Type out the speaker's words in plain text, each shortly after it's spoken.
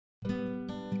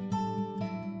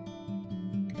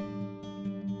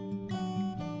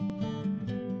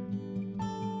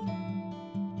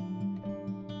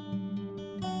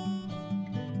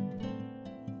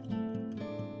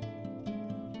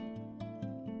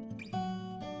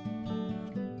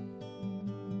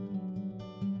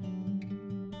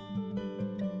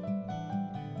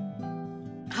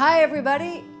Hi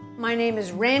everybody, my name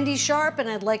is Randy Sharp and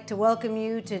I'd like to welcome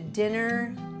you to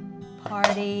dinner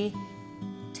party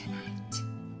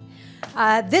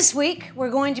tonight. This week we're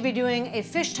going to be doing a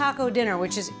fish taco dinner,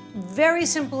 which is very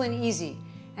simple and easy,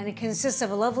 and it consists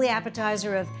of a lovely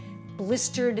appetizer of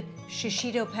blistered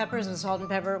shishito peppers with salt and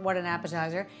pepper. What an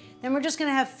appetizer. Then we're just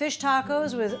gonna have fish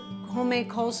tacos with homemade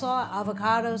coleslaw,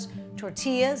 avocados,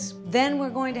 tortillas. Then we're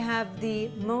going to have the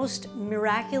most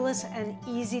miraculous and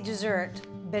easy dessert,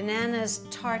 bananas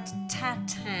tarte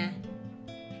tatin.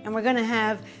 And we're gonna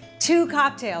have two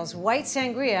cocktails, white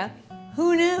sangria,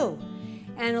 who knew?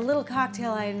 And a little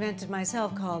cocktail I invented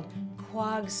myself called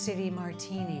Quogue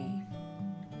Martini.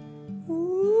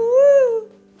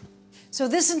 Woo! So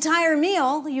this entire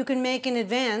meal you can make in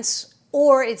advance,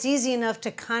 or it's easy enough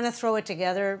to kind of throw it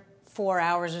together 4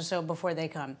 hours or so before they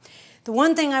come. The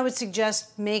one thing I would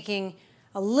suggest making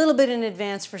a little bit in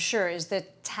advance for sure is the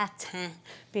tatin,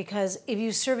 because if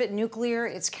you serve it nuclear,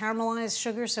 it's caramelized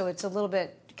sugar, so it's a little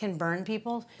bit, can burn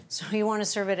people. So you want to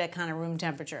serve it at kind of room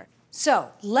temperature. So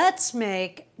let's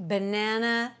make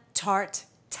banana tarte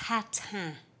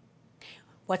tatin.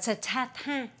 What's a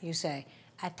tatin, you say?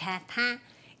 A tatin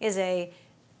is a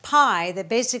pie that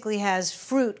basically has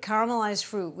fruit, caramelized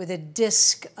fruit, with a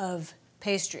disc of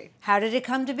pastry. How did it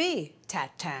come to be?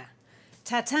 Tatin.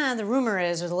 Tatin, the rumor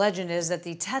is, or the legend is, that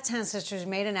the Tatin sisters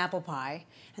made an apple pie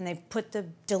and they put the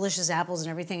delicious apples and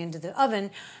everything into the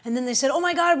oven, and then they said, oh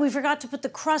my God, we forgot to put the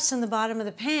crust in the bottom of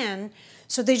the pan,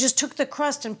 so they just took the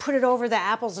crust and put it over the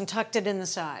apples and tucked it in the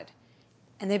side.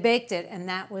 And they baked it, and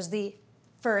that was the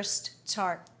first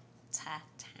tarte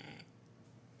tatin.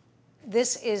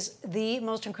 This is the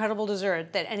most incredible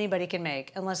dessert that anybody can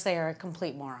make, unless they are a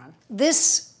complete moron.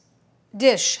 This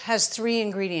dish has 3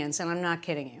 ingredients, and I'm not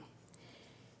kidding you.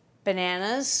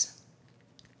 Bananas,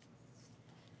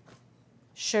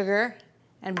 sugar,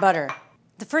 and butter.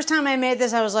 The first time I made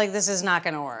this, I was like, this is not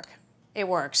gonna work. It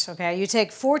works, okay? You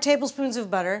take 4 tablespoons of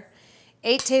butter,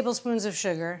 8 tablespoons of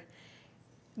sugar,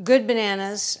 good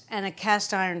bananas, and a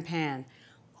cast iron pan.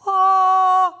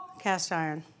 Oh, cast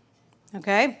iron,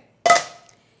 okay?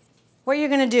 What you're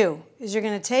gonna do is you're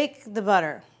gonna take the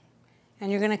butter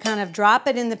and you're gonna kind of drop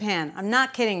it in the pan. I'm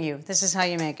not kidding you, this is how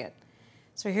you make it.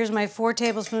 So here's my 4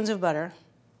 tablespoons of butter,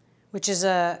 which is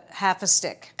a half a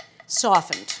stick,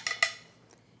 softened.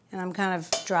 And I'm kind of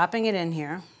dropping it in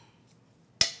here.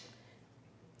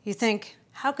 You think,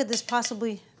 how could this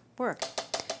possibly work?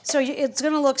 So it's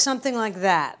gonna look something like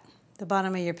that, the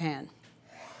bottom of your pan.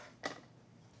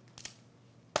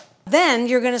 Then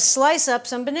you're gonna slice up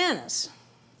some bananas.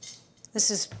 This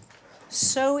is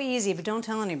so easy, but don't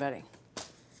tell anybody,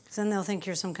 because then they'll think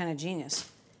you're some kind of genius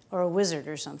or a wizard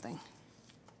or something.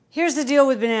 Here's the deal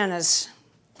with bananas.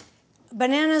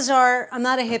 Bananas are, I'm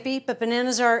not a hippie, but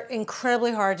bananas are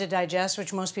incredibly hard to digest,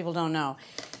 which most people don't know,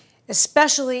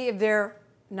 especially if they're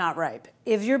not ripe.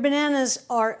 If your bananas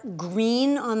are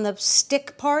green on the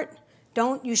stick part,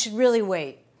 you should really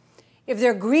wait. If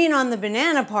they're green on the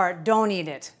banana part, don't eat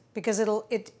it, because it'll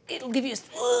give you,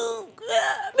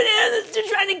 bananas, they're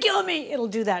trying to kill me. It'll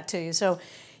do that to you. So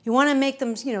you want to make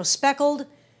them, speckled,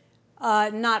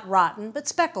 not rotten, but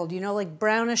speckled, like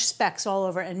brownish specks all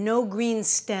over, and no green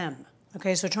stem.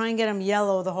 Okay, so try and get them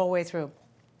yellow the whole way through.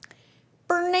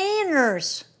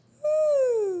 Bananas.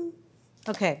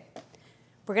 Okay,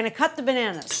 we're gonna cut the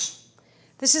bananas.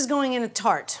 This is going in a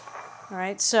tart, all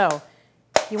right? So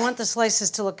you want the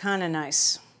slices to look kind of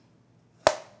nice.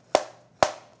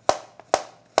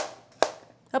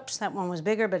 Oops, that one was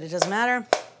bigger, but it doesn't matter.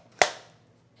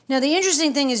 Now the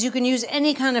interesting thing is you can use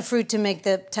any kind of fruit to make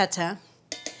the tatin,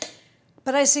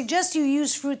 but I suggest you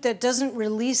use fruit that doesn't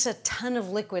release a ton of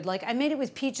liquid. Like I made it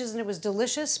with peaches and it was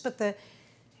delicious, but the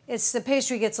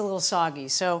pastry gets a little soggy.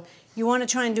 So you want to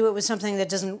try and do it with something that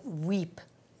doesn't weep.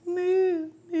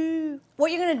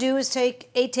 What you're going to do is take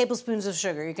 8 tablespoons of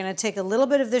sugar. You're going to take a little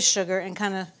bit of this sugar and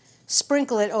kind of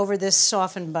sprinkle it over this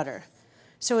softened butter.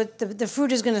 So the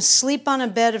fruit is going to sleep on a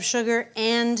bed of sugar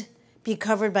and be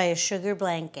covered by a sugar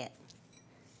blanket,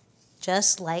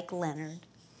 just like Leonard.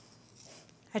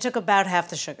 I took about half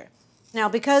the sugar. Now,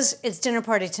 because it's dinner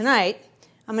party tonight,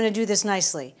 I'm gonna do this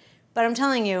nicely. But I'm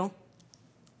telling you,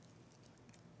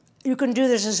 you can do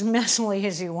this as messily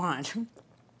as you want.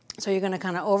 So you're gonna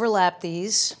kind of overlap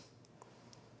these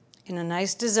in a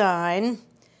nice design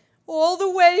all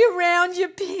the way around your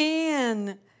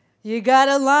pan. You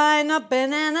gotta line up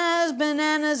bananas,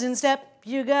 bananas in step.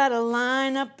 You gotta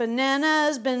line up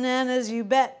bananas, bananas, you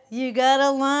bet. You gotta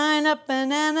line up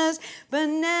bananas,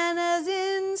 bananas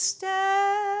in step.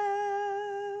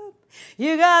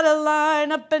 You gotta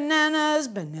line up bananas,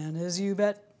 bananas, you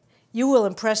bet. You will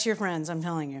impress your friends, I'm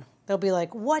telling you. They'll be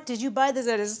like, what, did you buy this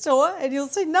at a store? And you'll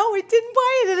say, no, I didn't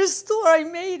buy it at a store, I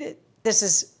made it. This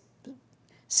is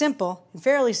simple and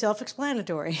fairly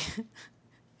self-explanatory.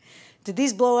 Did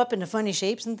these blow up into funny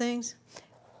shapes and things?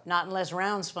 Not unless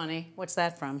round's funny. What's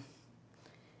that from?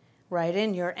 Write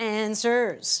in your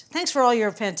answers. Thanks for all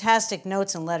your fantastic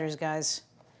notes and letters, guys.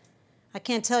 I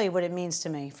can't tell you what it means to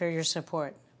me for your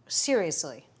support.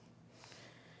 Seriously.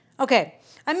 Okay,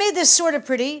 I made this sort of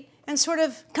pretty and sort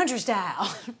of country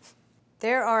style.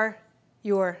 There are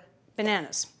your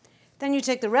bananas. Then you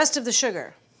take the rest of the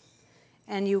sugar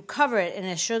and you cover it in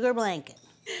a sugar blanket.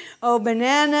 Oh,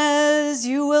 bananas,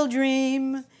 you will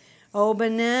dream. Oh,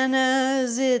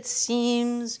 bananas, it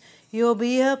seems you'll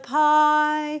be a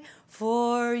pie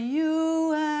for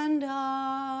you and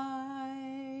I.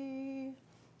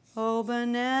 Oh,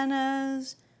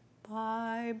 bananas,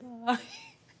 bye-bye.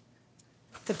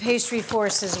 The pastry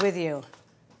force is with you.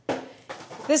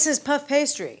 This is puff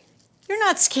pastry. You're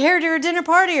not scared, you're a dinner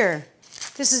partier.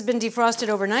 This has been defrosted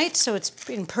overnight, so it's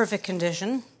in perfect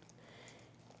condition.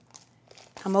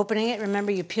 I'm opening it.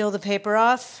 Remember, you peel the paper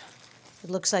off. It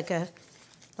looks like a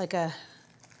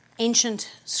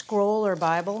ancient scroll or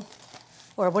Bible.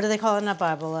 Or what do they call it? Not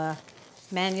Bible,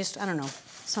 manuscript, I don't know.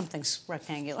 Something's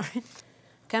rectangular.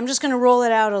 Okay, I'm just gonna roll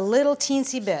it out a little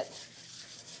teensy bit.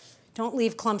 Don't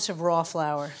leave clumps of raw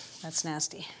flour. That's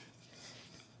nasty.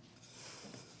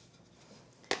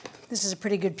 This is a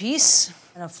pretty good piece.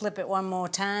 I'm gonna flip it one more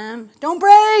time. Don't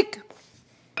break!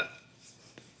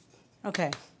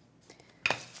 Okay.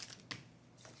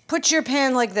 Put your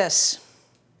pan like this.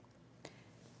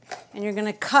 And you're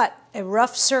gonna cut a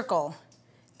rough circle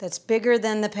that's bigger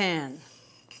than the pan.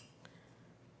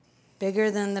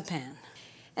 Bigger than the pan.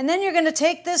 And then you're gonna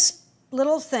take this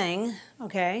little thing,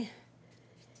 okay,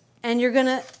 and you're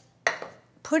gonna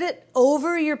put it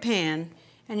over your pan,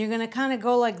 and you're gonna kind of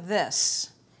go like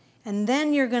this. And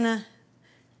then you're gonna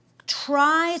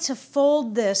try to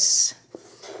fold this.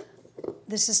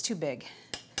 This is too big.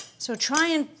 So try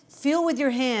and feel with your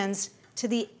hands to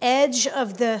the edge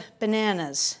of the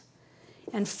bananas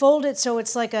and fold it so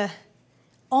it's like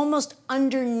almost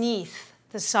underneath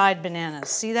the side bananas.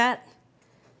 See that?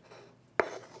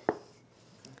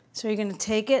 So you're gonna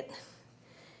take it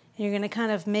and you're gonna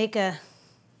kind of make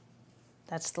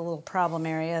that's the little problem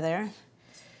area there.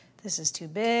 This is too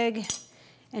big.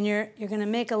 And you're gonna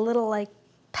make a little like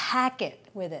packet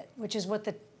with it, which is what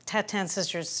the Tatin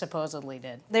sisters supposedly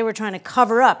did. They were trying to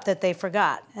cover up that they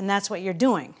forgot, and that's what you're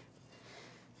doing.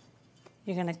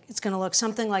 It's gonna look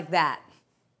something like that.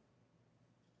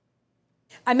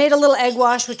 I made a little egg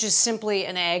wash, which is simply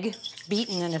an egg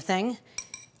beaten in a thing.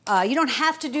 You don't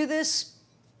have to do this.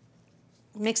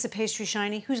 It makes the pastry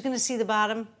shiny. Who's gonna see the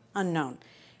bottom? Unknown.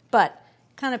 But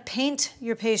kind of paint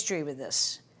your pastry with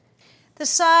this. The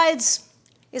sides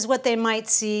is what they might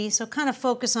see, so kind of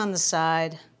focus on the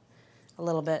side a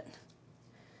little bit.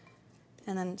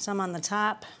 And then some on the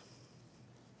top.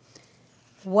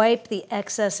 Wipe the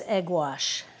excess egg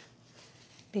wash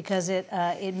because it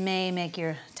may make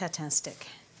your tatin stick.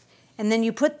 And then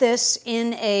you put this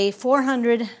in a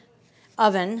 400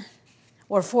 oven,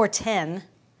 or 410,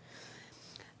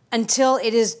 until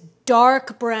it is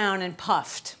dark brown and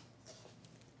puffed.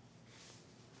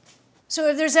 So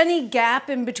if there's any gap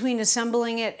in between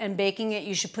assembling it and baking it,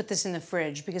 you should put this in the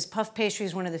fridge because puff pastry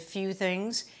is one of the few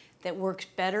things that works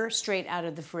better straight out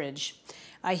of the fridge.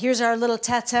 Here's our little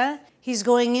tatin. He's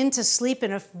going in to sleep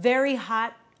in a very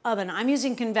hot oven. I'm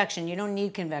using convection. You don't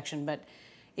need convection, but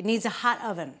it needs a hot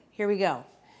oven. Here we go.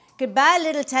 Goodbye,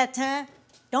 little tatin.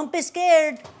 Don't be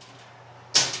scared.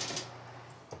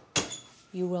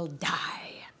 You will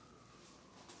die.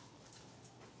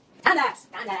 Tandas,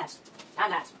 tandas,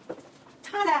 tandas.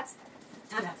 Tandas,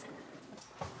 tandas.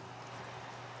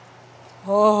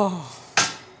 Oh.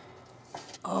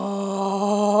 Oh.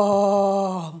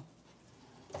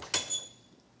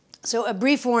 So a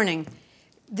brief warning.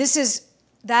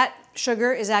 That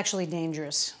sugar is actually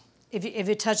dangerous. If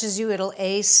it touches you, it'll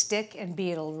A, stick, and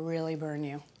B, it'll really burn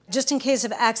you. Just in case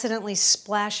of accidentally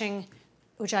splashing,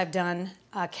 which I've done,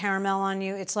 caramel on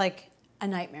you, it's like a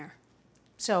nightmare.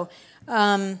 So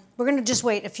we're gonna just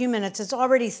wait a few minutes. It's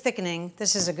already thickening.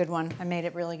 This is a good one. I made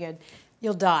it really good.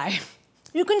 You'll die.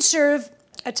 You can serve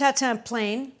a tatin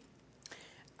plain,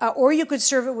 or you could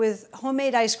serve it with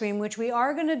homemade ice cream, which we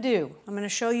are gonna do. I'm gonna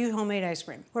show you homemade ice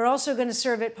cream. We're also gonna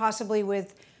serve it possibly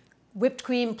with whipped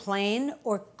cream plain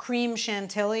or cream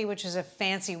chantilly, which is a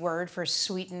fancy word for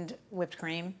sweetened whipped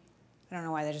cream. I don't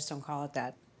know why they just don't call it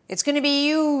that. It's gonna be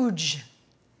huge.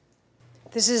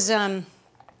 This is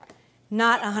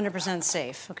not 100%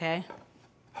 safe, okay?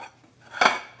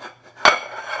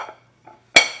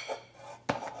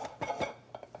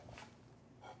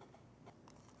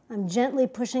 I'm gently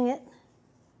pushing it.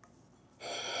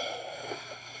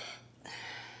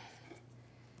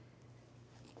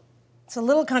 It's a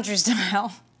little country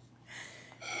style.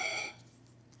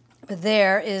 But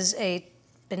there is a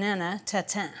banana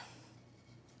tatin.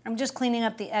 I'm just cleaning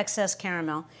up the excess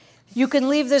caramel. You can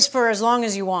leave this for as long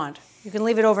as you want. You can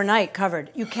leave it overnight covered.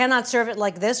 You cannot serve it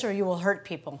like this or you will hurt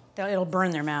people. It'll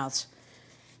burn their mouths.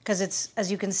 Because it's,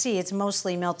 as you can see, it's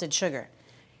mostly melted sugar.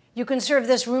 You can serve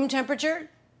this room temperature.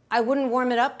 I wouldn't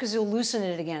warm it up because you'll loosen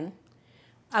it again.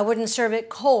 I wouldn't serve it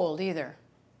cold either.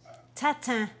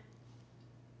 Tatin.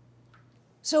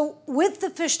 So with the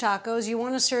fish tacos, you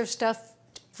want to serve stuff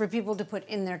for people to put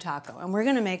in their taco. And we're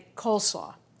going to make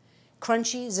coleslaw.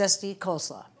 Crunchy, zesty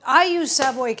coleslaw. I use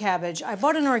Savoy cabbage. I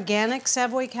bought an organic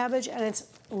Savoy cabbage, and it's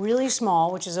really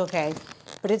small, which is okay.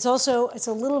 But it's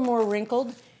a little more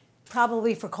wrinkled.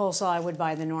 Probably for coleslaw, I would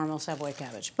buy the normal Savoy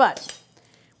cabbage. But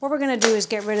what we're going to do is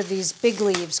get rid of these big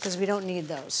leaves because we don't need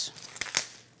those.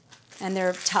 And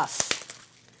they're tough.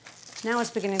 Now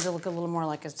it's beginning to look a little more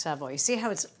like a Savoy. You see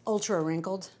how it's ultra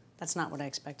wrinkled? That's not what I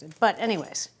expected. But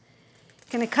anyways,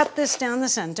 I'm going to cut this down the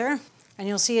center. And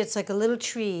you'll see it's like a little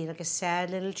tree, like a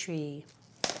sad little tree.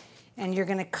 And you're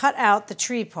going to cut out the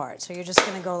tree part. So you're just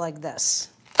going to go like this.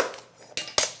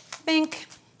 Bink.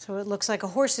 So it looks like a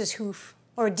horse's hoof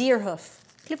or a deer hoof.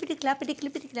 Clippity clappity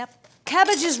clippity clap.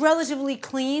 Cabbage is relatively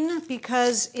clean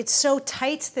because it's so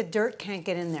tight the dirt can't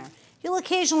get in there. You'll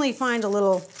occasionally find a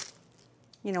little,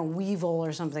 weevil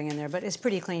or something in there, but it's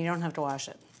pretty clean. You don't have to wash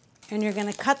it. And you're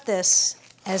going to cut this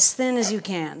as thin as you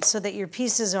can so that your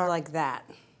pieces are like that.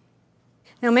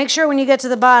 Now make sure when you get to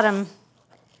the bottom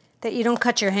that you don't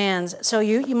cut your hands. So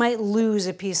you might lose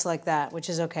a piece like that, which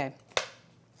is okay.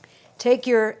 Take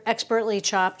your expertly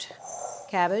chopped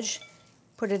cabbage,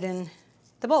 put it in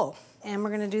the bowl, and we're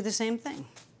going to do the same thing.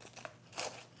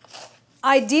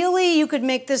 Ideally, you could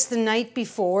make this the night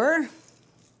before,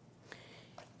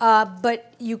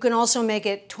 but you can also make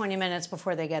it 20 minutes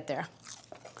before they get there.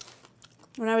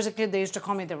 When I was a kid, they used to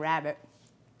call me the rabbit.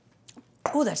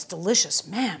 Oh, that's delicious,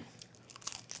 man.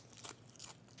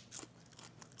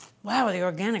 Wow, the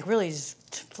organic really is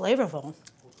flavorful.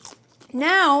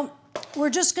 Now, we're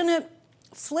just gonna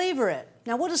flavor it.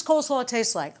 Now, what does coleslaw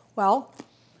taste like? Well,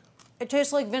 it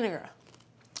tastes like vinegar.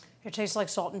 It tastes like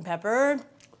salt and pepper.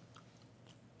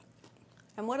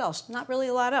 And what else? Not really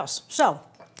a lot else. So,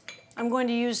 I'm going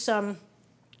to use some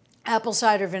apple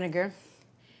cider vinegar.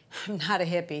 I'm not a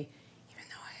hippie, even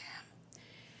though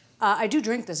I am. I do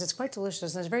drink this. It's quite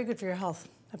delicious, and it's very good for your health,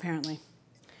 apparently.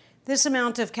 This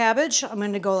amount of cabbage, I'm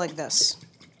going to go like this.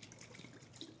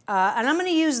 And I'm going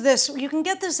to use this. You can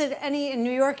get this at in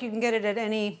New York, you can get it at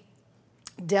any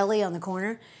deli on the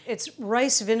corner. It's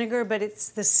rice vinegar, but it's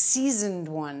the seasoned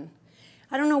one.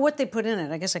 I don't know what they put in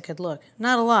it. I guess I could look.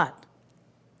 Not a lot.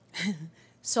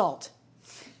 Salt.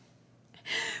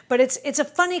 But it's a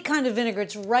funny kind of vinegar.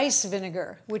 It's rice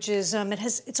vinegar, which is,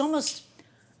 it's almost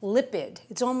lipid.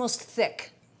 It's almost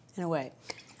thick in a way.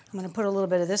 I'm going to put a little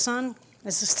bit of this on.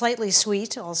 This is slightly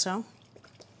sweet also.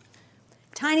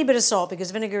 Tiny bit of salt because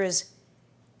vinegar is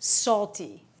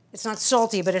salty. It's not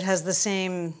salty, but it has the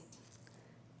same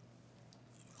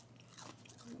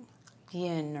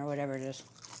yin or whatever it is.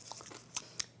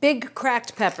 Big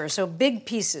cracked pepper, so big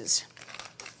pieces.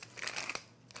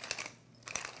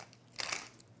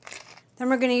 Then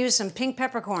we're going to use some pink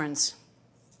peppercorns.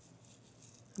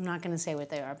 I'm not going to say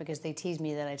what they are because they tease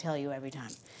me that I tell you every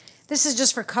time. This is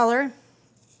just for color.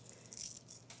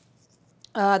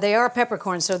 They are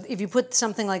peppercorns, so if you put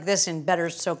something like this in, better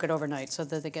soak it overnight so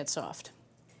that they get soft.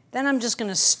 Then I'm just going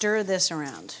to stir this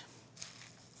around.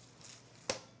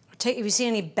 If you see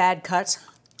any bad cuts,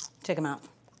 take them out.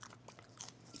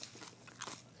 A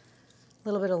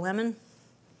little bit of lemon,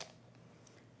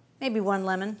 maybe 1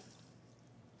 lemon.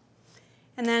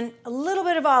 And then a little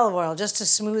bit of olive oil just to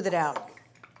smooth it out.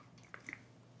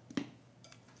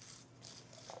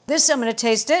 This, I'm going to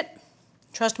taste it.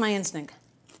 Trust my instinct.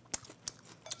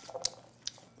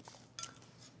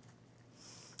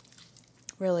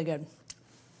 Really good.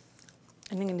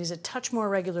 I think it needs a touch more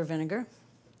regular vinegar.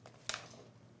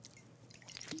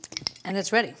 And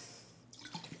it's ready.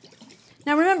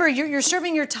 Now remember, you're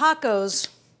serving your tacos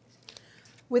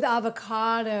with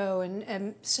avocado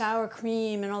and sour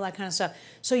cream and all that kind of stuff.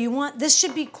 So this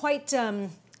should be quite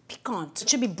piquant. It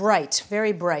should be bright,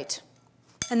 very bright.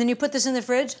 And then you put this in the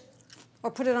fridge or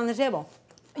put it on the table.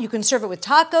 You can serve it with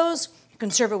tacos, you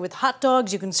can serve it with hot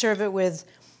dogs, you can serve it with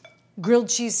grilled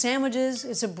cheese sandwiches.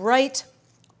 It's a bright,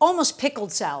 almost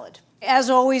pickled salad. As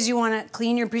always, you want to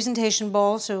clean your presentation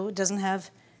bowl so it doesn't have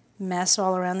mess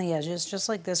all around the edges, just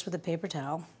like this with a paper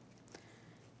towel.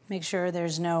 Make sure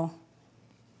there's no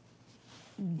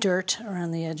dirt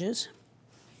around the edges.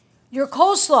 Your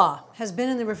coleslaw has been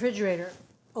in the refrigerator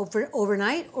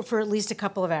overnight or for at least a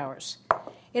couple of hours.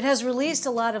 It has released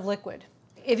a lot of liquid.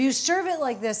 If you serve it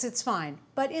like this, it's fine.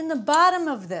 But in the bottom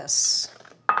of this,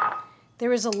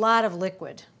 there is a lot of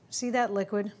liquid. See that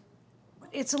liquid?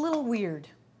 It's a little weird.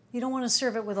 You don't want to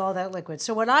serve it with all that liquid.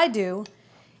 So what I do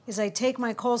is I take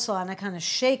my coleslaw and I kind of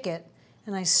shake it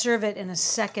and I serve it in a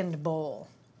second bowl.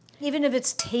 Even if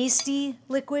it's tasty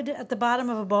liquid at the bottom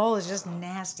of a bowl, it's just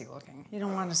nasty looking. You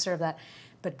don't want to serve that.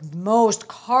 But most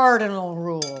cardinal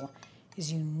rule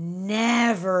is you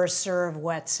never serve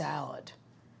wet salad.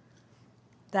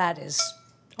 That is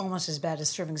almost as bad as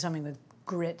serving something with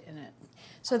grit in it.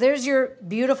 So there's your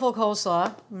beautiful coleslaw.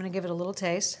 I'm going to give it a little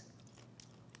taste.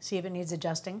 See if it needs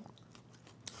adjusting.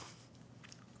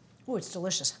 Oh, it's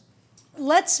delicious.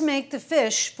 Let's make the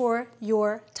fish for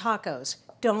your tacos.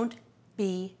 Don't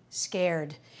be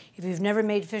scared. If you've never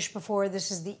made fish before,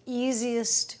 this is the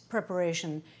easiest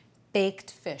preparation,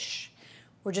 baked fish.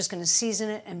 We're just going to season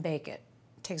it and bake it.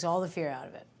 It takes all the fear out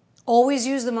of it. Always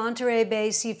use the Monterey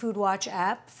Bay Seafood Watch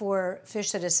app for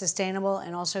fish that is sustainable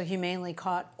and also humanely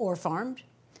caught or farmed.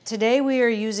 Today we are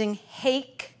using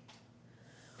hake,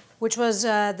 which was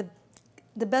the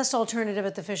best alternative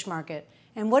at the fish market.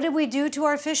 And what did we do to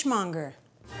our fishmonger?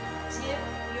 Tip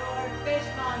your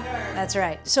fishmonger. That's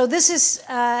right. So this is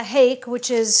hake, which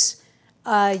is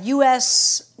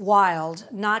U.S. wild,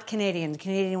 not Canadian. The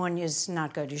Canadian one is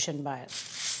not good. You shouldn't buy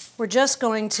it. We're just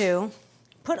going to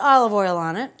put olive oil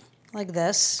on it, like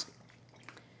this.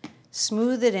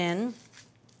 Smooth it in,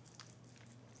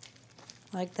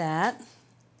 like that.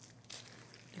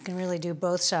 You can really do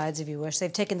both sides if you wish.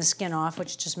 They've taken the skin off,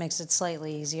 which just makes it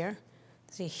slightly easier.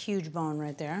 There's a huge bone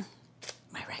right there.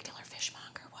 My regular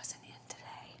fishmonger wasn't in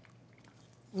today.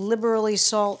 Liberally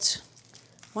salt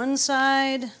one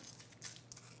side,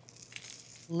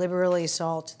 liberally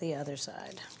salt the other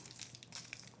side.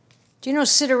 Do you know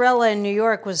Cinderella in New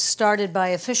York was started by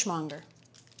a fishmonger?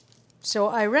 So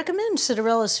I recommend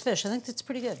Cinderella's fish. I think that's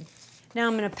pretty good. Now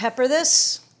I'm going to pepper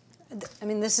this. I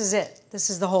mean, this is it.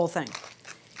 This is the whole thing.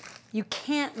 You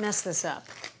can't mess this up.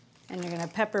 And you're going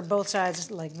to pepper both sides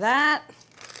like that.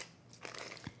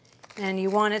 And you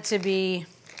want it to be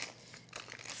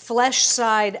flesh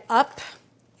side up.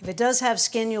 If it does have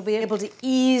skin, you'll be able to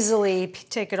easily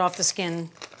take it off the skin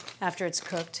after it's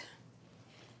cooked.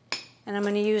 And I'm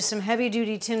going to use some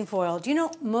heavy-duty tin foil. Do you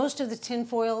know most of the tin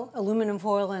foil, aluminum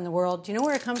foil in the world, do you know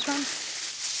where it comes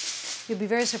from? You'll be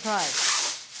very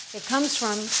surprised. It comes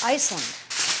from Iceland.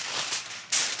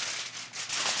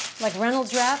 Like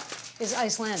Reynolds Wrap is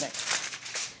Icelandic.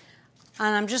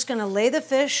 And I'm just going to lay the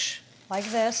fish like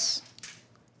this.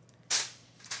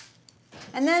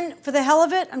 And then, for the hell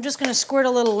of it, I'm just going to squirt a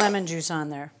little lemon juice on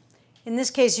there. In this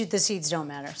case, the seeds don't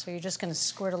matter. So you're just going to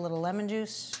squirt a little lemon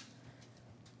juice.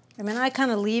 I mean, I kind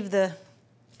of leave the,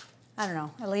 I don't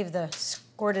know, I leave the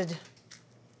squirted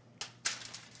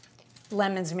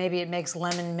lemons. Maybe it makes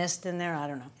lemon mist in there. I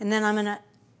don't know. And then I'm going to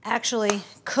actually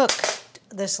cook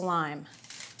this lime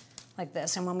like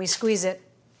this. And when we squeeze it,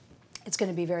 it's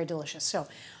going to be very delicious. So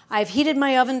I've heated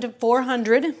my oven to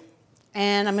 400,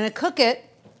 and I'm going to cook it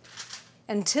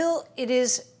until it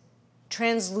is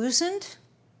translucent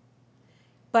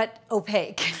but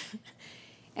opaque.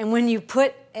 And when you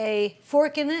put a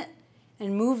fork in it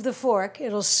and move the fork,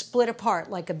 it'll split apart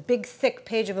like a big, thick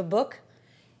page of a book.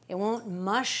 It won't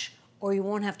mush, or you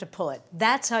won't have to pull it.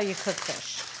 That's how you cook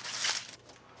fish.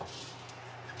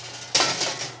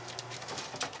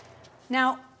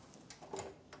 Now,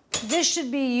 this should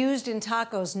be used in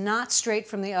tacos, not straight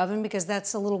from the oven, because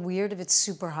that's a little weird if it's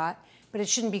super hot, but it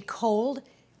shouldn't be cold.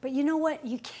 But you know what?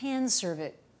 You can serve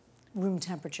it room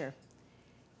temperature.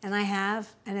 And I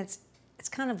have, and it's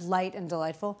kind of light and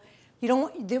delightful. You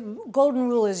don't. The golden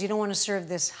rule is you don't want to serve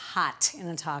this hot in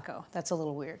a taco. That's a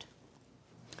little weird.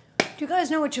 Do you guys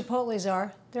know what chipotles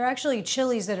are? They're actually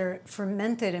chilies that are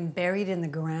fermented and buried in the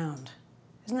ground.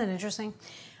 Isn't that interesting?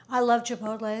 I love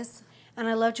chipotles, and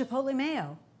I love Chipotle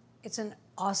Mayo. It's an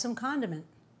awesome condiment,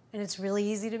 and it's really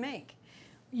easy to make.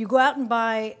 You go out and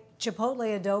buy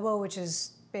Chipotle adobo, which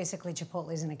is basically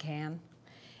chipotles in a can,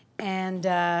 and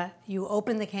you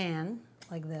open the can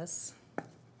like this,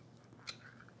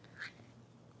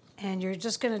 and you're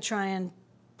just going to try and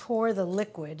pour the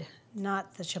liquid,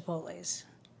 not the chipotles.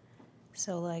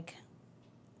 So like,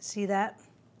 see that?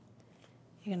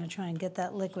 You're going to try and get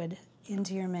that liquid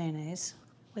into your mayonnaise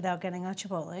without getting a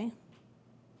chipotle.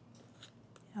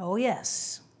 Oh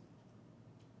yes.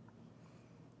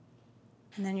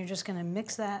 And then you're just going to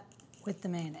mix that with the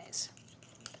mayonnaise.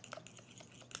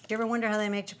 Do you ever wonder how they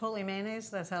make Chipotle mayonnaise?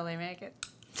 That's how they make it.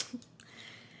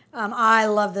 I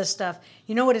love this stuff.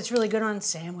 You know what it's really good on?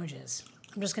 Sandwiches.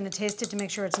 I'm just going to taste it to make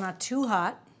sure it's not too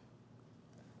hot.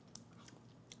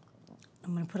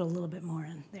 I'm going to put a little bit more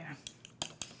in there.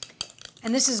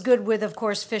 And this is good with, of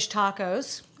course, fish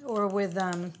tacos or with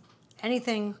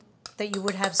anything that you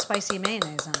would have spicy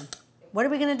mayonnaise on. What are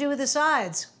we going to do with the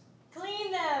sides?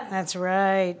 Clean them. That's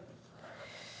right.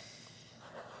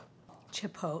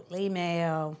 Chipotle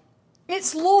mayo.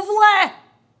 It's lovely.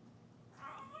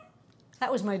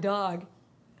 That was my dog.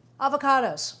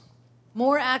 Avocados.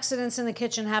 More accidents in the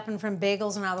kitchen happen from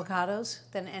bagels and avocados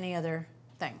than any other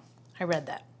thing. I read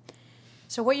that.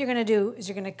 So what you're going to do is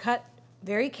you're going to cut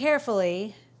very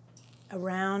carefully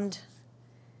around,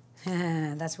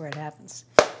 that's where it happens,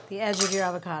 the edge of your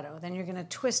avocado. Then you're going to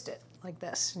twist it like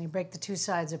this, and you break the two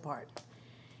sides apart.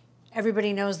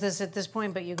 Everybody knows this at this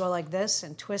point, but you go like this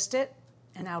and twist it,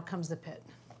 and out comes the pit.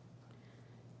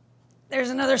 There's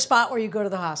another spot where you go to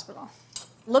the hospital.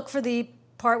 Look for the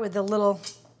part with the little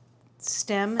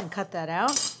stem and cut that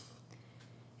out.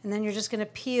 And then you're just going to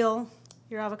peel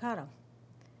your avocado.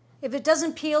 If it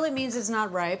doesn't peel, it means it's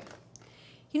not ripe.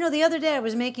 You know, the other day I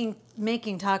was making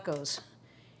tacos,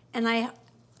 and I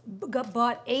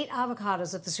bought 8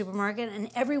 avocados at the supermarket, and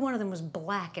every one of them was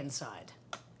black inside.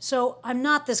 So I'm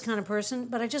not this kind of person,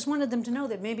 but I just wanted them to know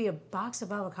that maybe a box of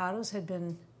avocados had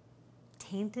been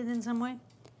tainted in some way.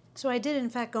 So I did, in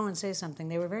fact, go and say something.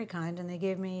 They were very kind, and they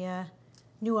gave me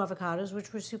new avocados,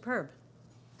 which were superb.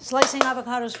 Slicing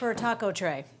avocados for a taco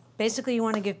tray. Basically, you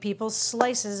want to give people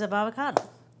slices of avocado.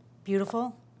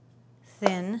 Beautiful,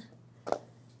 thin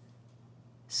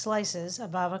slices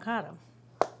of avocado.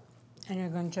 And you're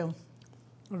going to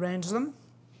arrange them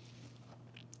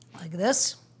like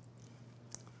this.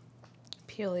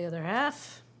 Peel the other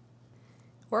half.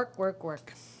 Work, work,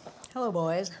 work. Hello,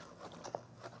 boys.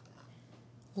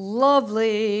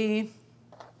 Lovely.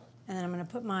 And then I'm going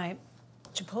to put my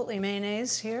Chipotle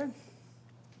mayonnaise here,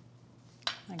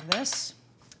 like this.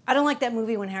 I don't like that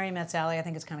movie When Harry Met Sally. I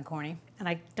think it's kind of corny. And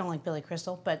I don't like Billy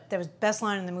Crystal. But the best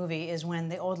line in the movie is when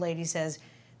the old lady says,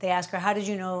 they ask her, how did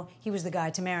you know he was the guy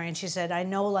to marry? And she said, I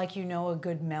know like you know a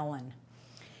good melon.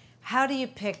 How do you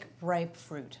pick ripe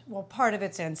fruit? Well, part of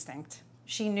it's instinct.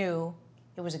 She knew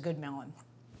it was a good melon.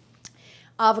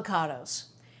 Avocados.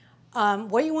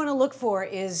 What you want to look for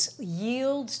is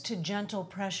yields to gentle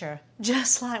pressure,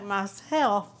 just like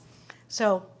myself.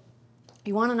 So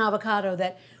you want an avocado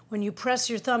that when you press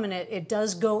your thumb in it, it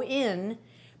does go in,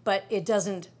 but it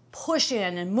doesn't push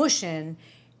in and mush in,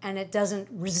 and it doesn't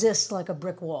resist like a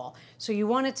brick wall. So you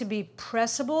want it to be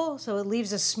pressable, so it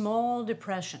leaves a small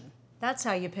depression. That's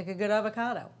how you pick a good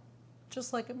avocado,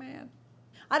 just like a man.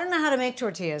 I don't know how to make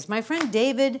tortillas. My friend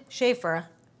David Schaefer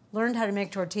learned how to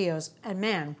make tortillas, and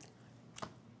man,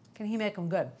 can he make them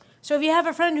good. So if you have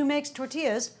a friend who makes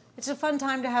tortillas, it's a fun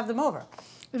time to have them over.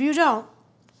 If you don't,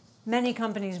 many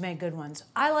companies make good ones.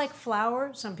 I like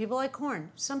flour, some people like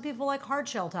corn, some people like hard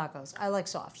shell tacos. I like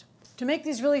soft. To make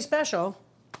these really special,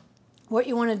 what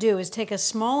you want to do is take a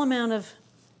small amount of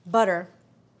butter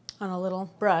on a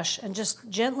little brush and just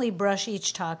gently brush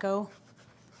each taco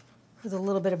with a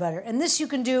little bit of butter. And this you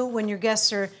can do when your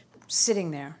guests are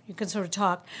sitting there. You can sort of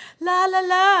talk, la, la,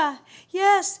 la.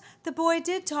 Yes, the boy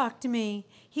did talk to me.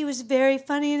 He was very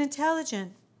funny and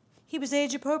intelligent. He was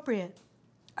age appropriate,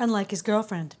 unlike his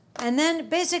girlfriend. And then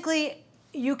basically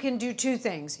you can do 2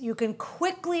 things. You can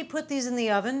quickly put these in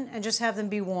the oven and just have them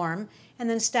be warm, and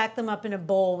then stack them up in a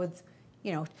bowl with,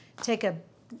 you know, take a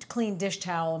clean dish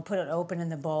towel and put it open in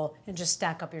the bowl and just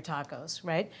stack up your tacos,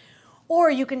 right? Or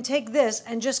you can take this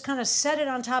and just kind of set it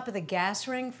on top of the gas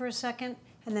ring for a second,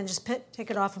 and then just take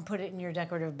it off and put it in your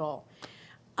decorative bowl.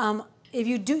 If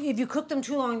you cook them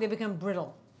too long, they become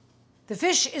brittle. The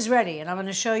fish is ready, and I'm going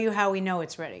to show you how we know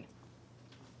it's ready.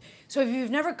 So if you've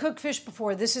never cooked fish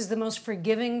before, this is the most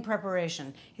forgiving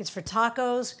preparation. It's for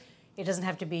tacos. It doesn't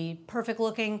have to be perfect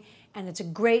looking, and it's a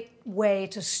great way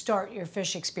to start your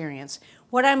fish experience.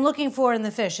 What I'm looking for in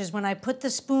the fish is when I put the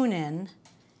spoon in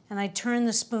and I turn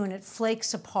the spoon, it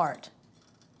flakes apart,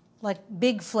 like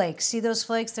big flakes. See those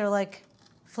flakes? They're like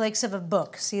flakes of a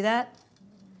book. See that?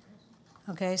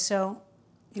 Okay, so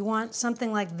you want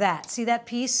something like that. See that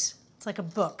piece? It's like a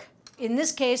book. In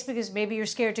this case, because maybe you're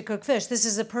scared to cook fish, this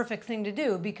is the perfect thing to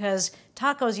do because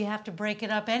tacos, you have to break it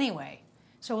up anyway.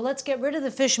 So let's get rid of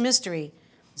the fish mystery.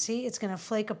 See, it's going to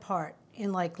flake apart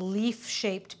in like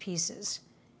leaf-shaped pieces,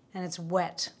 and it's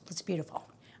wet. It's beautiful.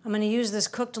 I'm going to use this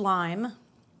cooked lime,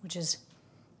 which is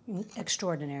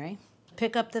extraordinary.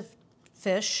 Pick up the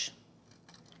fish,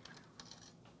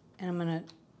 and I'm going to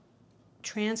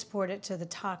transport it to the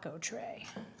taco tray,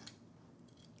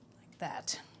 like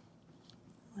that.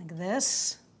 Like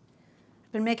this.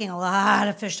 Been making a lot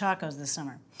of fish tacos this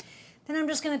summer. Then I'm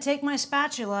just gonna take my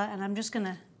spatula and I'm just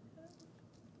gonna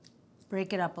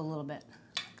break it up a little bit,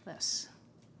 like this.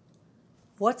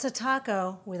 What's a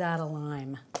taco without a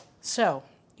lime? So,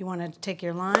 you wanna take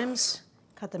your limes,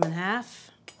 cut them in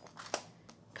half,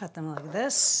 cut them like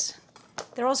this.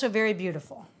 They're also very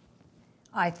beautiful,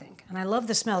 I think. And I love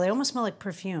the smell. They almost smell like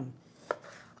perfume.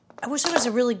 I wish there was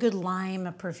a really good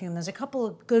lime perfume. There's a couple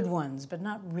of good ones, but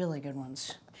not really good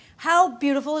ones. How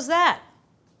beautiful is that?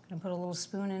 I'm gonna put a little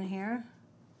spoon in here.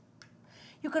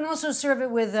 You can also serve it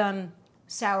with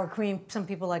sour cream. Some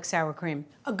people like sour cream.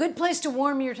 A good place to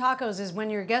warm your tacos is when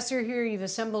your guests are here, you've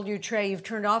assembled your tray, you've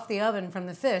turned off the oven from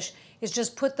the fish, is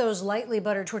just put those lightly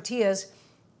buttered tortillas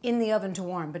in the oven to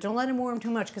warm. But don't let them warm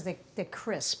too much because they're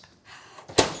crisp.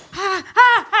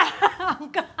 Oh,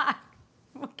 God.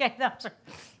 Okay, those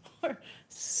are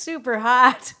super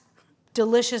hot.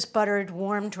 Delicious buttered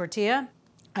warm tortilla.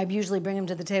 I usually bring them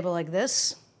to the table like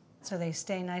this so they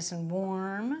stay nice and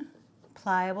warm,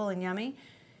 pliable and yummy.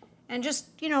 And just,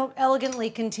 you know, elegantly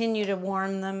continue to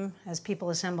warm them as people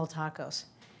assemble tacos.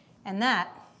 And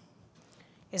that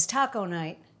is taco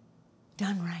night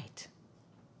done right.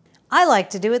 I like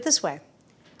to do it this way.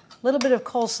 A little bit of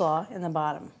coleslaw in the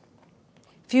bottom.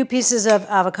 A few pieces of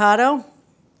avocado,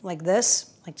 like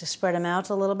this. Like to spread them out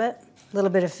a little bit. A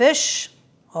little bit of fish.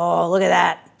 Oh, look at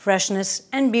that. Freshness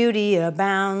and beauty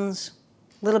abounds.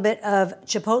 A little bit of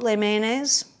Chipotle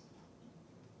mayonnaise.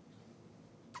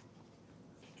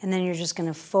 And then you're just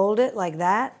gonna fold it like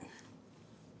that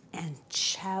and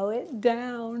chow it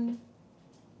down.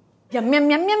 Yum,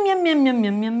 yum, yum, yum, yum, yum, yum,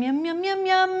 yum, yum, yum, yum, yum,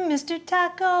 yum, Mr.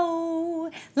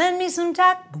 Taco. Lend me some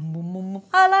taco. Boom, boom, boom, boom.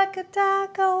 I like a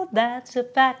taco, that's a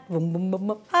fact. Boom, boom, boom,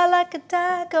 boom. I like a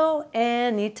taco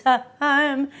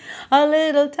anytime. A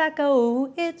little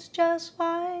taco, it's just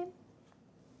fine.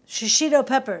 Shishito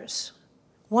peppers.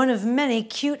 One of many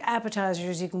cute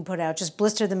appetizers you can put out. Just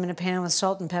blister them in a pan with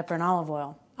salt and pepper and olive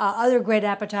oil. Other great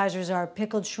appetizers are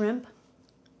pickled shrimp,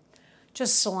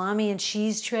 just salami and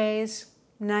cheese trays.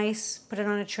 Nice, put it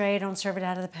on a tray, don't serve it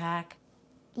out of the pack.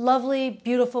 Lovely,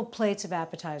 beautiful plates of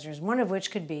appetizers, one of which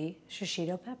could be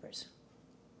shishito peppers.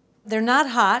 They're not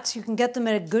hot. You can get them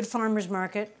at a good farmer's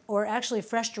market, or actually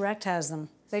Fresh Direct has them.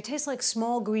 They taste like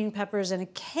small green peppers, and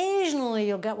occasionally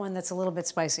you'll get one that's a little bit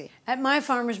spicy. At my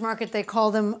farmer's market, they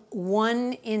call them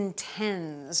 1 in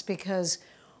 10s because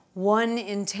 1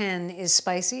 in 10 is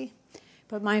spicy.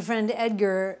 But my friend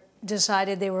Edgar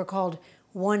decided they were called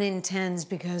 1 in 10s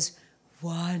because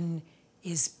 1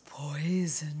 is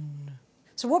poison.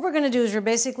 So what we're gonna do is we're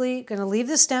basically gonna leave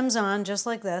the stems on just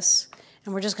like this,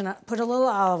 and we're just gonna put a little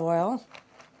olive oil.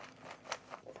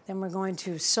 Then we're going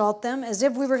to salt them as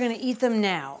if we were gonna eat them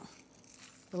now.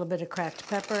 A little bit of cracked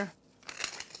pepper.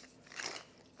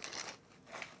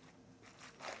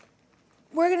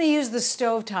 We're gonna use the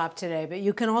stovetop today, but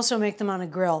you can also make them on a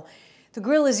grill. The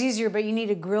grill is easier, but you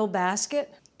need a grill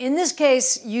basket. In this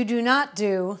case, you do not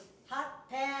do Hot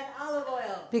pan olive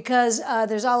oil. because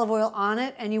there's olive oil on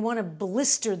it and you want to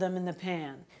blister them in the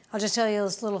pan. I'll just tell you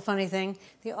this little funny thing.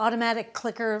 The automatic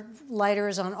clicker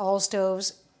lighters on all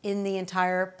stoves in the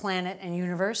entire planet and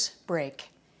universe break.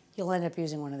 You'll end up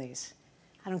using one of these.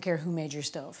 I don't care who made your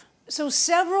stove. So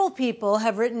several people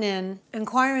have written in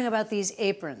inquiring about these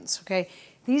aprons, okay?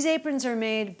 These aprons are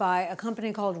made by a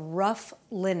company called Rough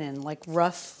Linen, like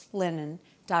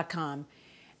roughlinen.com.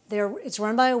 It's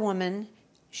run by a woman.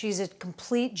 She's a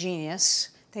complete genius.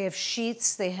 They have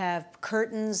sheets, they have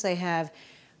curtains, they have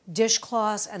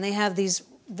dishcloths, and they have these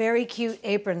very cute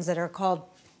aprons that are called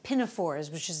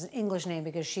pinafores, which is an English name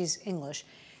because she's English.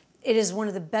 It is one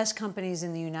of the best companies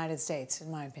in the United States, in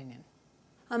my opinion.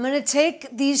 I'm gonna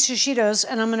take these shishitos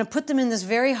and I'm gonna put them in this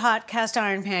very hot cast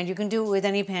iron pan. You can do it with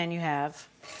any pan you have.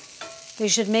 They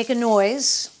should make a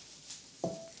noise.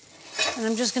 And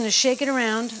I'm just gonna shake it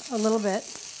around a little bit.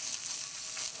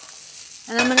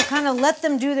 And I'm gonna kind of let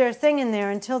them do their thing in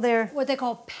there until they're what they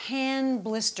call pan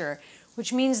blister,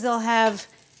 which means they'll have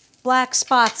black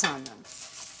spots on them.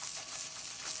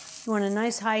 You want a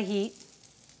nice high heat.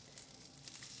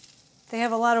 They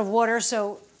have a lot of water,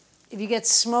 so if you get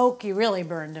smoke, you really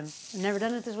burned them. I've never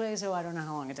done it this way, so I don't know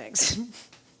how long it takes.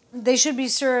 They should be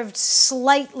served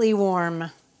slightly warm.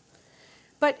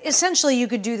 But essentially, you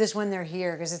could do this when they're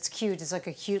here because it's cute. It's like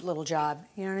a cute little job.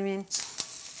 You know what I mean?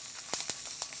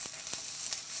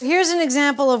 Here's an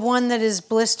example of one that is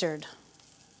blistered.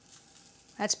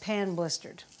 That's pan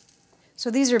blistered. So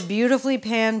these are beautifully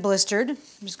pan blistered. I'm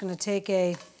just going to take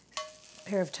a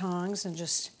pair of tongs and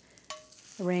just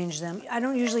arrange them. I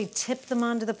don't usually tip them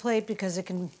onto the plate because it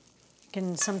can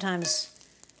sometimes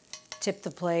tip the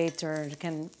plate or it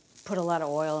can put a lot of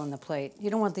oil on the plate. You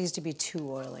don't want these to be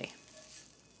too oily.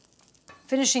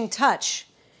 Finishing touch,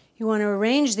 you want to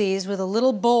arrange these with a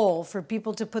little bowl for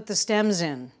people to put the stems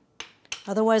in.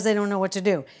 Otherwise, they don't know what to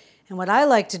do. And what I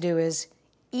like to do is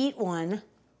eat one.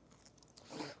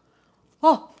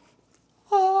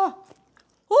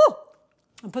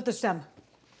 And put the stem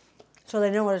so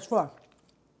they know what it's for.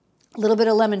 A little bit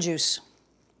of lemon juice,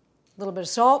 a little bit of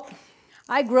salt.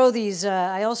 I grow these,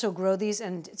 I also grow these,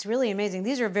 and it's really amazing.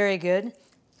 These are very good. A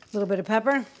little bit of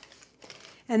pepper.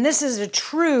 And this is a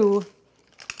true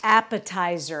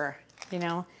appetizer, you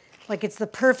know? Like it's the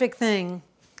perfect thing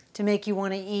to make you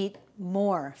want to eat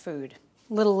more food.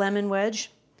 Little lemon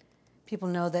wedge. People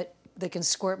know that they can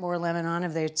squirt more lemon on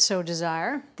if they so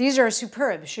desire. These are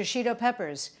superb shishito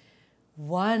peppers.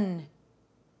 One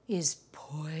is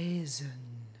poison.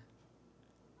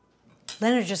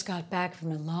 Leonard just got back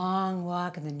from a long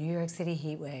walk in the New York City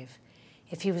heat wave.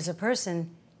 If he was a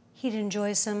person, he'd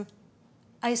enjoy some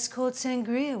ice-cold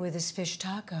sangria with his fish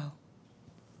taco.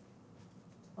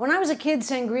 When I was a kid,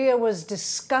 sangria was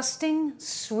disgusting,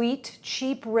 sweet,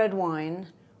 cheap red wine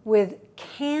with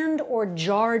canned or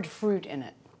jarred fruit in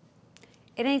it.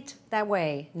 It ain't that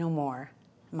way no more,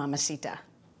 mamacita.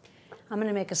 I'm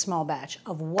gonna make a small batch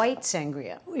of white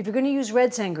sangria. If you're gonna use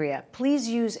red sangria, please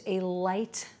use a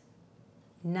light,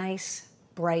 nice,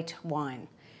 bright wine.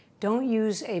 Don't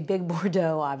use a big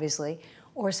Bordeaux, obviously,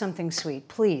 or something sweet,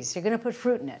 please. You're gonna put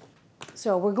fruit in it.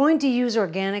 So we're going to use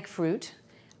organic fruit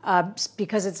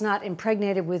because it's not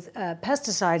impregnated with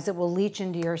pesticides that will leach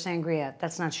into your sangria.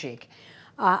 That's not chic.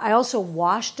 I also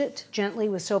washed it gently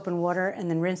with soap and water and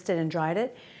then rinsed it and dried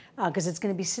it because it's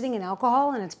going to be sitting in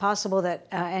alcohol, and it's possible that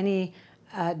any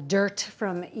dirt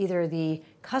from either the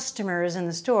customers in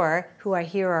the store, who I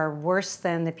hear are worse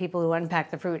than the people who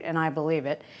unpack the fruit, and I believe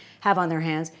it, have on their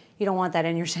hands. You don't want that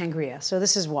in your sangria. So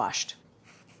this is washed.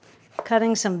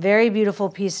 Cutting some very beautiful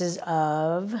pieces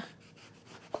of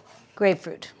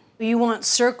grapefruit. You want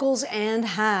circles and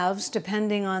halves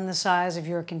depending on the size of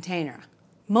your container.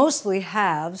 Mostly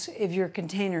halves if your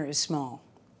container is small.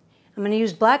 I'm going to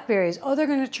use blackberries. Oh, they're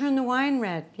going to turn the wine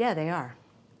red. Yeah, they are.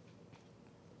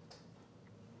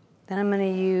 Then I'm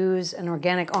going to use an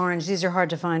organic orange. These are hard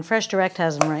to find. Fresh Direct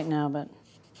has them right now, but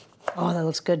oh, that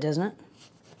looks good, doesn't it?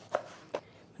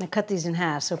 I'm going to cut these in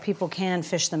half so people can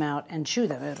fish them out and chew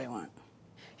them if they want.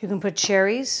 You can put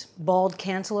cherries, balled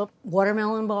cantaloupe,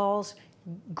 watermelon balls,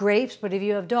 grapes, but if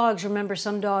you have dogs, remember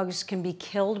some dogs can be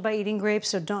killed by eating grapes,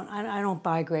 so I don't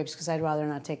buy grapes because I'd rather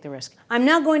not take the risk. I'm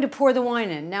now going to pour the wine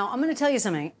in. Now, I'm going to tell you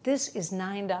something. This is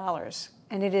 $9,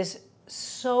 and it is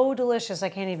so delicious, I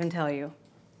can't even tell you.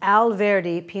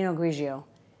 Alverdi Pinot Grigio.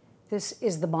 This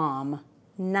is the bomb.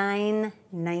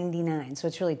 $9.99, so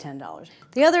it's really $10.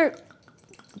 The other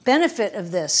benefit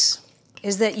of this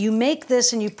is that you make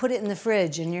this and you put it in the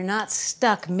fridge, and you're not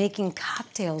stuck making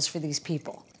cocktails for these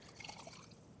people.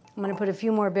 I'm going to put a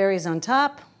few more berries on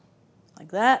top, like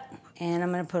that, and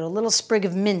I'm going to put a little sprig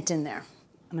of mint in there.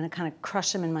 I'm going to kind of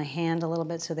crush them in my hand a little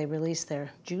bit so they release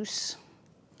their juice.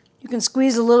 You can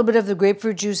squeeze a little bit of the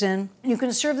grapefruit juice in. You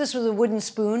can serve this with a wooden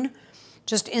spoon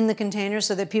just in the container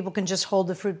so that people can just hold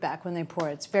the fruit back when they pour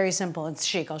it. It's very simple. It's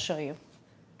chic. I'll show you.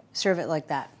 Serve it like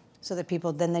that so that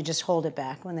people, then they just hold it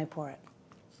back when they pour it.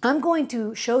 I'm going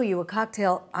to show you a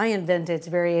cocktail I invented. It's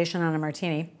a variation on a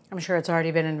martini. I'm sure it's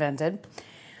already been invented.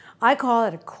 I call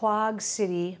it a Quogue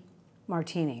City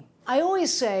Martini. I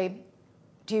always say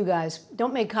to you guys,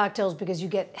 don't make cocktails because you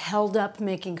get held up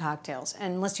making cocktails,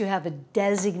 unless you have a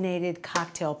designated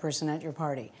cocktail person at your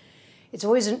party. It's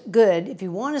always good if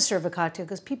you want to serve a cocktail,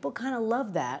 because people kind of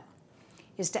love that,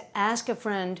 is to ask a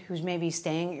friend who's maybe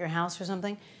staying at your house or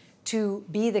something to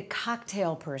be the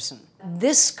cocktail person.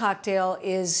 This cocktail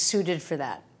is suited for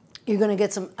that. You're going to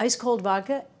get some ice cold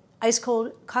vodka, ice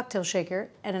cold cocktail shaker,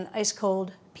 and an ice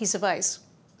cold piece of ice.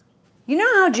 You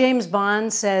know how James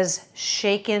Bond says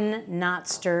shaken, not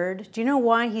stirred? Do you know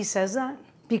why he says that?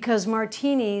 Because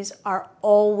martinis are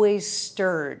always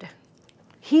stirred.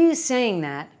 He's saying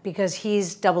that because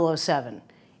he's 007.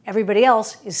 Everybody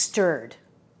else is stirred.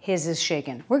 His is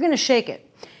shaken. We're going to shake it.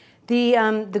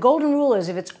 The golden rule is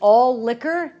if it's all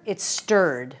liquor, it's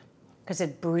stirred because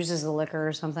it bruises the liquor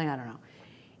or something. I don't know.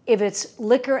 If it's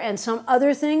liquor and some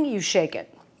other thing, you shake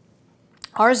it.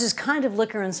 Ours is kind of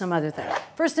liquor and some other thing.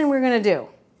 First thing we're going to do,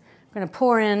 we're going to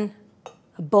pour in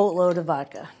a boatload of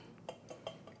vodka.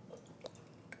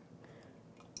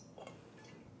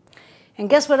 And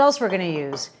guess what else we're going to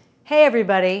use? Hey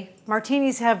everybody,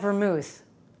 martinis have vermouth.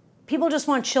 People just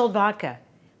want chilled vodka.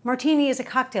 Martini is a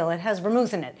cocktail. It has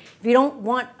vermouth in it. If you don't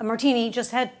want a martini,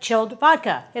 just have chilled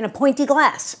vodka in a pointy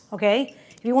glass, okay?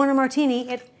 If you want a martini,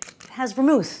 it has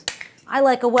vermouth. I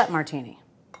like a wet martini.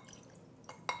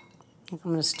 I'm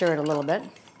gonna stir it a little bit.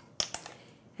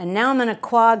 And now I'm gonna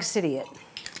Quogue City it.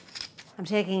 I'm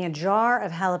taking a jar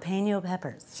of jalapeno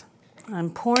peppers. I'm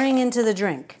pouring into the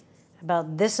drink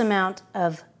about this amount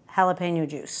of jalapeno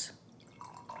juice.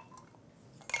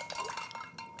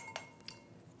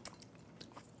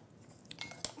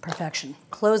 Perfection.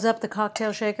 Close up the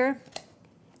cocktail shaker.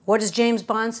 What does James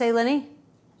Bond say, Lenny?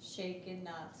 Shaken,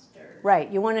 not stirred. Right,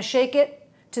 you want to shake it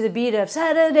to the beat of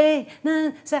Saturday,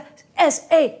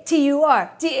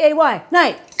 S-A-T-U-R-D-A-Y,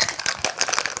 night.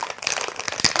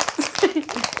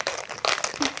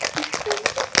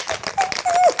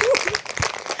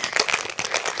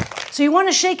 So you want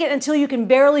to shake it until you can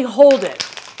barely hold it,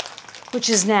 which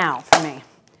is now for me.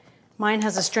 Mine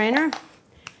has a strainer.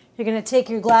 You're going to take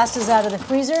your glasses out of the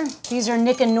freezer. These are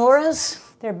Nick and Nora's.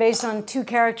 They're based on two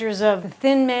characters of the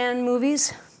Thin Man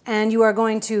movies. And you are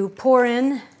going to pour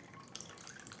in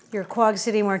your Quogue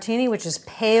City Martini, which is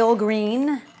pale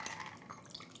green.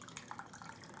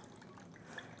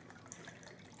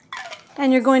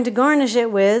 And you're going to garnish it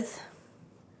with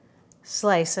a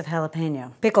slice of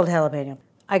jalapeno, pickled jalapeno.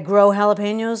 I grow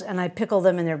jalapenos and I pickle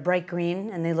them and they're bright green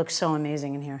and they look so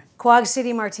amazing in here. Quogue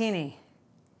City Martini.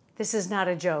 This is not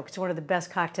a joke. It's one of the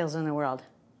best cocktails in the world.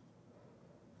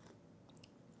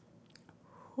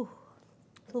 Whew.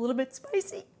 It's a little bit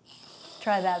spicy.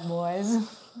 Try that, boys.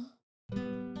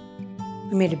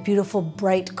 We made a beautiful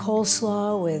bright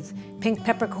coleslaw with pink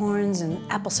peppercorns and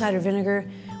apple cider vinegar.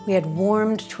 We had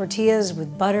warmed tortillas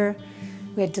with butter.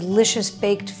 We had delicious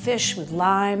baked fish with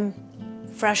lime,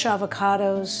 fresh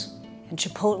avocados, and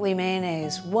chipotle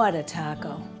mayonnaise. What a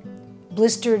taco.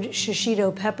 Blistered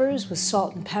shishito peppers with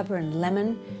salt and pepper and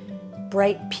lemon.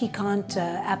 Bright piquant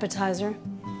appetizer.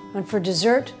 And for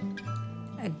dessert,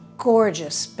 a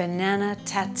gorgeous banana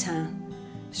tatin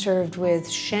served with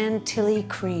chantilly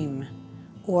cream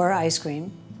or ice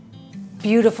cream.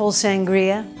 Beautiful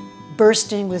sangria,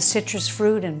 bursting with citrus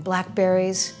fruit and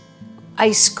blackberries.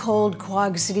 Ice cold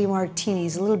Quogue City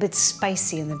martinis, a little bit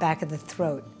spicy in the back of the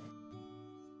throat.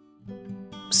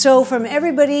 So from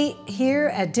everybody here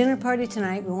at Dinner Party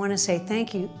tonight, we want to say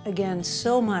thank you again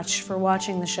so much for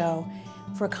watching the show,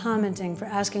 for commenting, for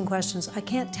asking questions. I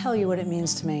can't tell you what it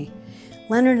means to me.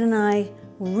 Leonard and I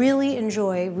really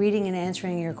enjoy reading and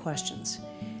answering your questions.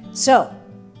 So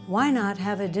why not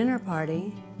have a dinner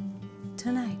party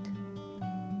tonight?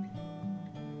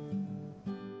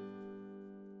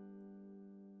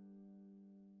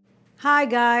 Hi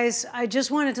guys, I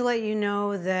just wanted to let you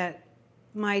know that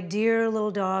my dear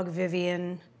little dog,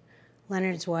 Vivian,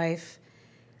 Leonard's wife,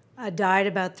 died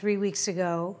about 3 weeks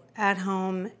ago at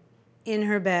home, in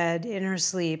her bed, in her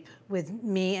sleep, with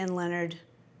me and Leonard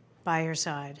by her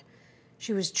side.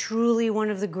 She was truly one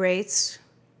of the greats,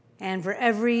 and for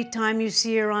every time you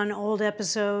see her on old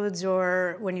episodes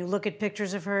or when you look at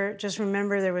pictures of her, just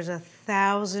remember there was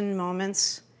 1,000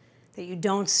 moments that you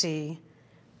don't see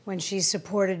when she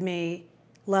supported me,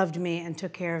 loved me, and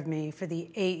took care of me for the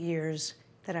 8 years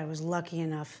that I was lucky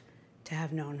enough to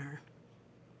have known her.